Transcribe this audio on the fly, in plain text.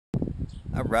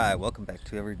Alright, welcome back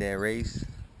to Everyday Race.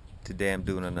 Today I'm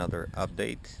doing another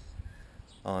update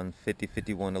on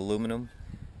 5051 aluminum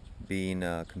being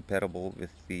compatible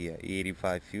with the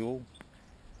E85 fuel.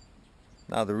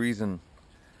 Now the reason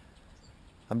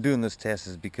I'm doing this test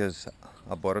is because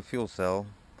I bought a fuel cell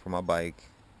for my bike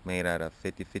made out of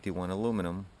 5051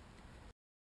 aluminum,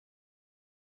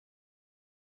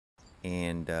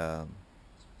 and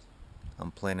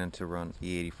I'm planning to run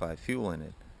E85 fuel in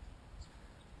it.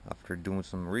 After doing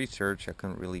some research, I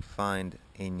couldn't really find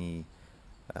any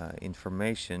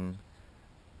information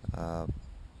that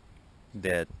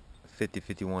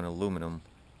 5051 aluminum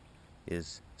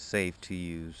is safe to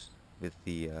use with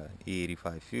the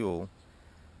E85 fuel.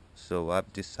 So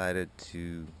I've decided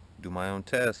to do my own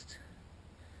test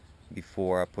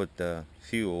before I put the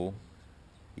fuel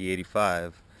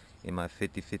E85 in my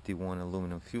 5051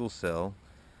 aluminum fuel cell,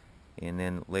 and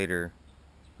then later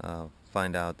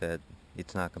find out that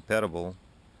it's not compatible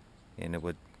and it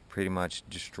would pretty much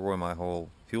destroy my whole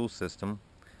fuel system,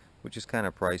 which is kind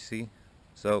of pricey.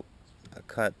 So I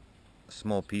cut a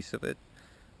small piece of it,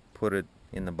 put it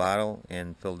in the bottle,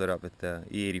 and filled it up with the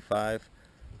E85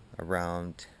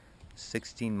 around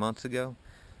 16 months ago.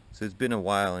 So it's been a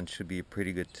while and should be a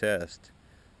pretty good test.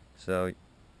 So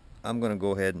I'm going to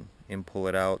go ahead and pull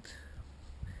it out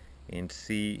and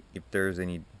see if there's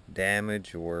any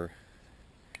damage or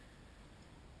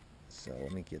so.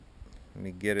 Let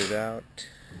me get it out.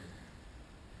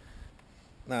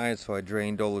 Alright, so I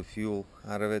drained all the fuel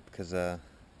out of it because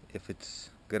if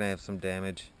it's gonna have some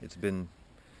damage, it's been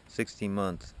 16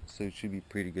 months, so it should be a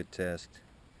pretty good test.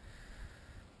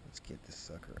 Let's get this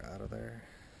sucker out of there,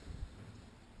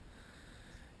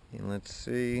 and let's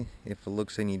see if it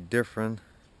looks any different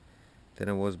than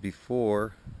it was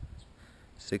before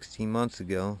 16 months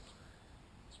ago.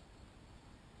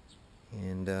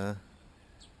 And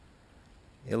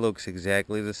it looks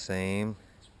exactly the same.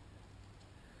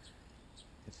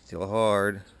 It's still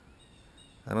hard.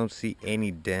 I don't see any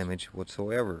damage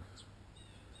whatsoever.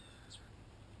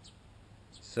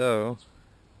 So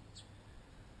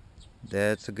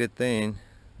that's a good thing.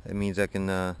 That means I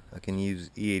can use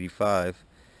E85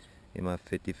 in my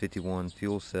 5051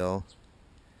 fuel cell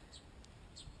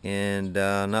and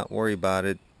not worry about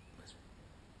it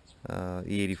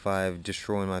E85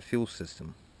 destroying my fuel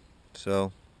system.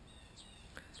 So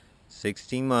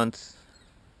 16 months,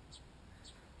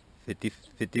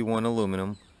 5051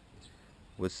 aluminum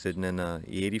was sitting in a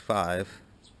E85,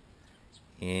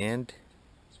 and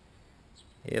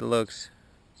it looks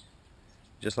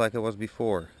just like it was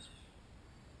before.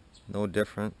 No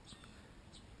different.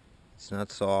 It's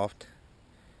not soft.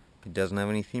 It doesn't have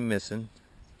anything missing.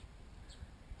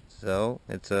 So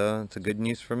it's a good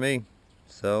news for me.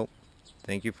 So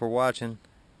thank you for watching,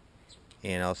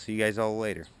 and I'll see you guys all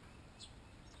later.